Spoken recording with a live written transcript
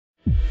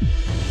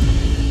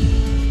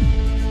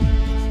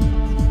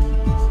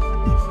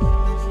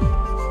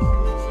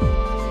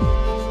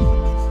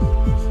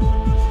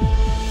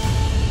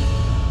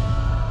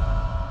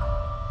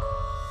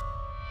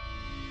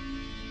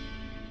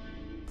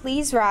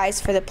Please rise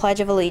for the Pledge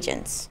of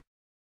Allegiance.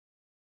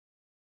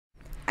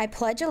 I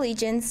pledge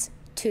allegiance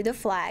to the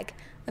flag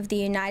of the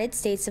United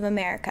States of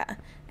America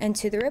and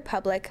to the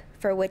republic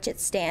for which it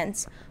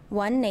stands,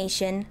 one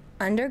nation,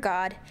 under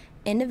God,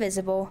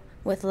 indivisible,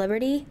 with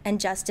liberty and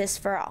justice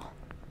for all.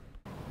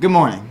 Good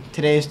morning.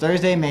 Today is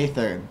Thursday, May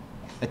 3rd.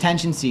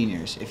 Attention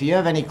seniors, if you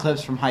have any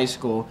clips from high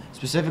school,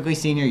 specifically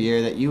senior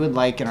year, that you would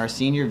like in our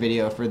senior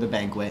video for the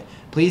banquet,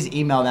 please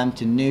email them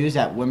to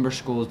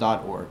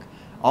news@windberschools.org.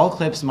 All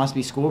clips must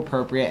be school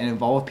appropriate and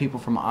involve people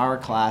from our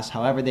class,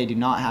 however they do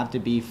not have to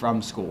be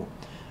from school.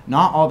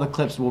 Not all the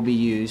clips will be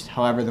used,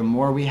 however the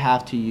more we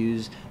have to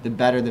use, the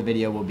better the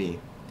video will be.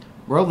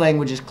 World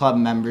Languages Club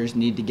members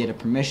need to get a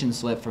permission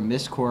slip from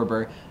Miss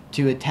Korber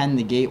to attend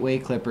the Gateway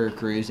Clipper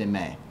Cruise in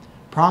May.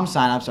 Prom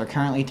signups are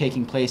currently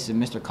taking place in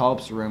Mr.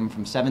 Culp's room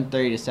from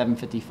 7:30 to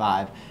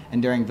 7:55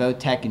 and during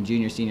VOTEC and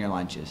junior senior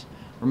lunches.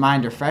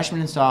 Reminder, freshmen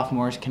and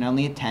sophomores can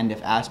only attend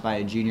if asked by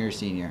a junior or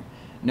senior.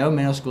 No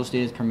middle school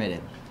students permitted.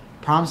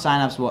 Prom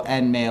signups will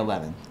end May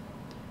 11th.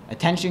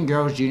 Attention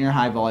girls junior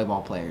high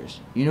volleyball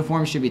players.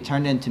 Uniforms should be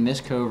turned in to Miss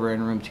Cover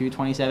in room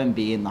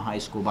 227B in the high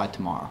school by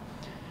tomorrow.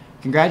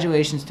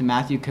 Congratulations to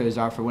Matthew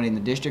Kozar for winning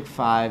the District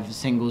 5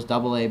 Singles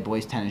AA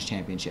Boys Tennis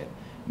Championship.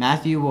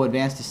 Matthew will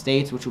advance to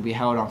states, which will be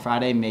held on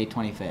Friday, May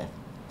 25th.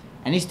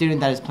 Any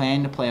student that is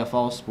planning to play a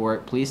fall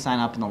sport, please sign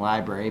up in the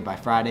library by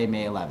Friday,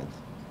 May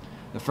 11th.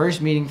 The first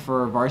meeting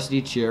for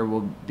varsity cheer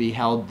will be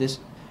held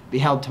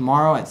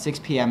tomorrow at 6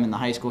 p.m. in the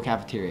high school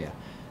cafeteria.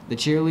 The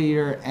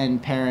cheerleader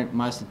and parent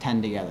must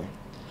attend together.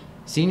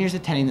 Seniors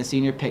attending the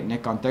senior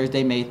picnic on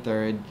Thursday, May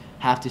 3rd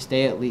have to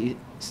stay at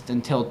least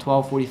until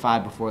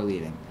 12:45 before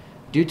leaving.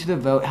 Due to the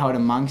vote held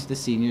amongst the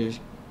seniors,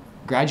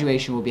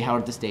 graduation will be held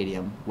at the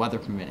stadium, weather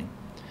permitting.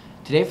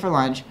 Today for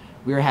lunch,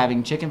 we are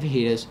having chicken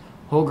fajitas,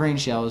 whole grain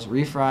shells,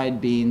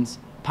 refried beans,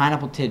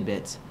 pineapple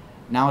tidbits.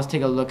 Now let's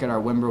take a look at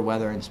our Windber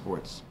weather and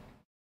sports.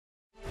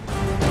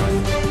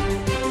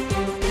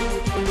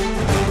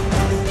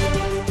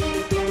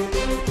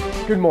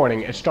 Good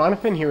morning, it's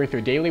Jonathan here with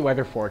your daily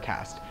weather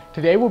forecast.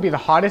 Today will be the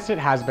hottest it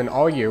has been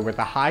all year, with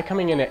a high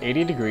coming in at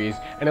 80 degrees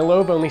and a low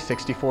of only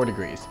 64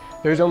 degrees.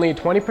 There's only a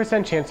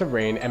 20% chance of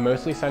rain and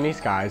mostly sunny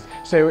skies,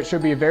 so it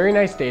should be a very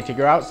nice day to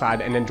go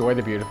outside and enjoy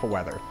the beautiful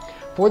weather.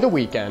 For the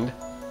weekend,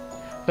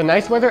 the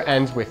nice weather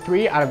ends with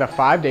 3 out of the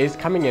 5 days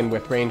coming in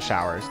with rain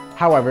showers.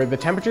 However, the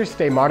temperatures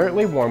stay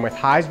moderately warm with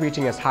highs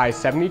reaching as high as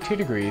 72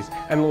 degrees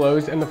and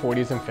lows in the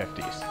 40s and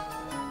 50s.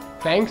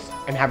 Thanks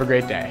and have a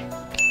great day.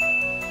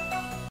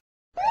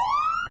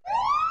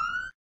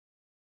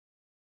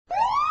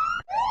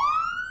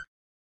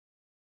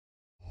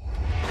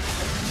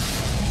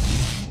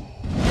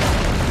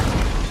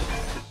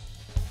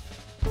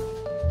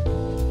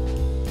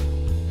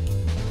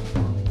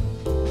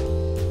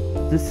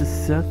 This is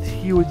Seth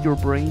here with your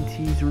brain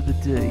teaser of the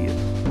day.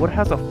 What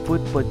has a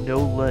foot but no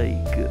leg?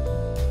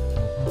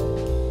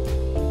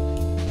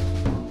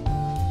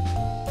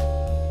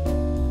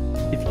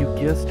 If you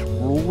guessed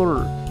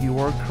ruler, you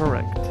are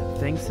correct.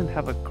 Thanks and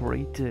have a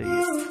great day.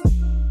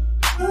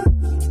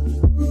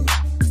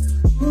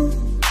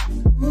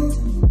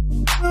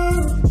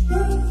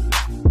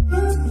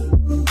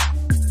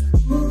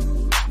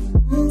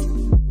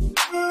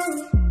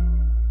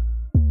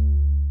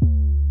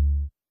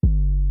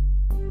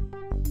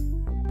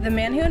 The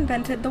man who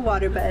invented the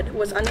waterbed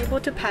was unable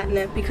to patent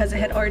it because it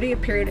had already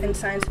appeared in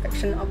science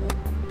fiction novels.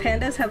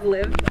 Pandas have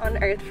lived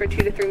on Earth for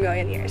 2 to 3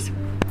 million years.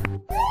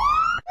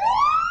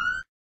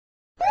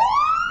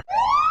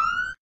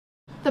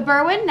 The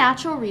Berwyn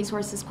Natural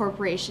Resources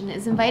Corporation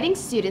is inviting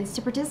students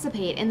to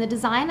participate in the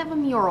design of a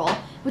mural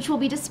which will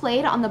be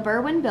displayed on the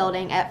Berwyn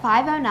building at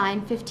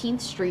 509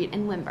 15th Street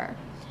in Windber.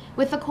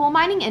 With the coal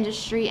mining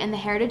industry and the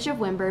heritage of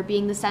Windber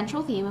being the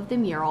central theme of the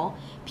mural,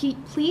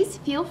 please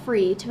feel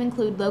free to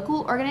include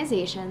local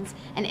organizations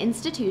and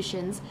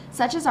institutions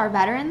such as our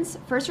veterans,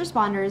 first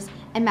responders,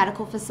 and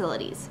medical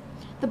facilities.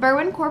 The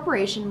Berwyn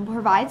Corporation will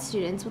provide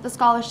students with a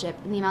scholarship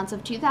in the amounts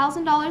of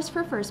 $2,000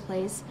 for first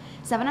place,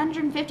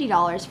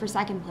 $750 for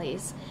second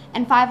place,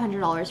 and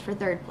 $500 for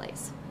third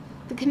place.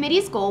 The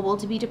committee's goal will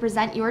be to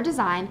present your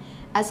design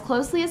as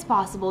closely as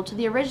possible to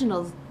the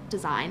original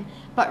design,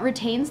 but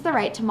retains the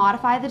right to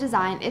modify the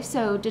design if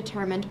so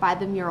determined by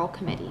the mural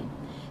committee.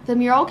 The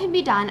mural can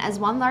be done as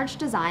one large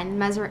design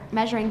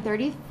measuring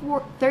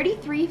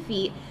 33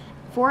 feet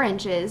 4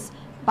 inches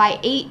by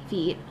 8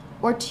 feet,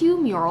 or 2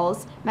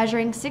 murals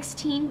measuring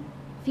 16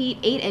 feet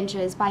 8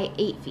 inches by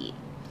 8 feet.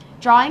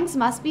 Drawings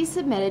must be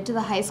submitted to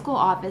the high school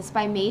office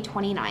by May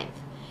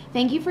 29th.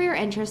 Thank you for your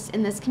interest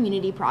in this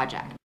community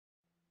project.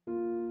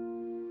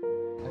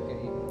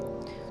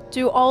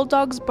 Do all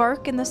dogs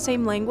bark in the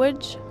same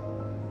language?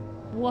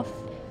 Woof.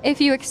 If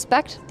you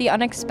expect the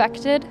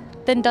unexpected,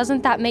 then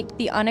doesn't that make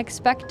the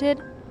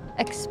unexpected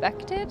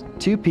expected?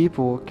 2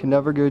 people can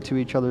never go to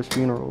each other's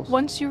funerals.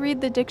 Once you read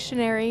the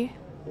dictionary,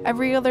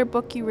 every other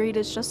book you read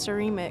is just a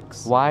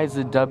remix. Why is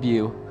a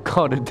W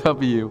called a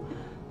W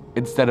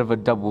instead of a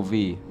double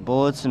V?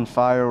 Bullets and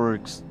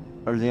fireworks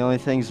are the only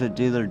things that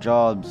do their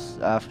jobs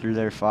after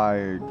they're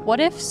fired. What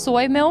if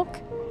soy milk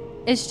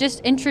It's just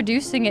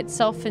introducing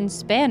itself in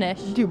Spanish.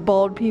 Do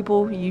bald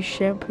people use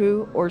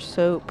shampoo or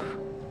soap?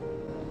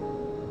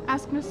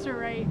 Ask Mr.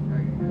 Wright.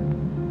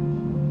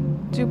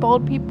 Do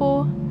bald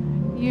people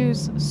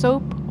use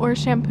soap or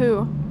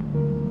shampoo?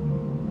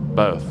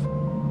 Both.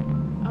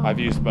 I've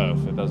used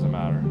both. It doesn't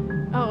matter.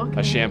 Oh, okay.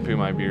 I shampoo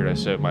my beard, I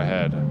soap my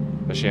head.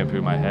 I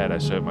shampoo my head, I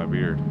soap my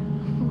beard.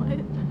 What?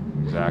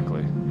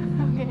 Exactly.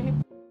 Okay.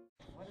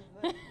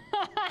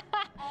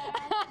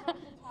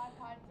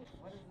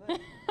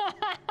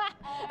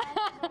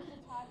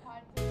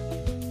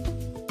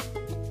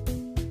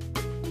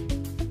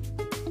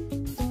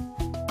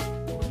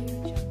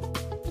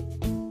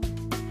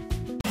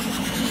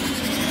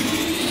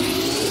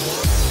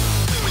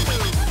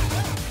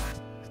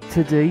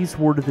 Today's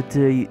word of the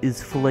day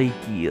is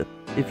flaky.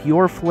 If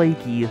you're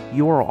flaky,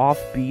 you are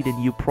offbeat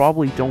and you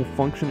probably don't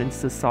function in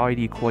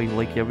society quite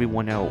like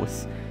everyone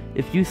else.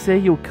 If you say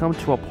you'll come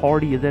to a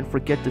party and then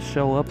forget to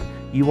show up,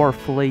 you are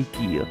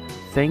flaky.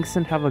 Thanks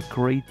and have a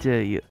great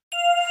day.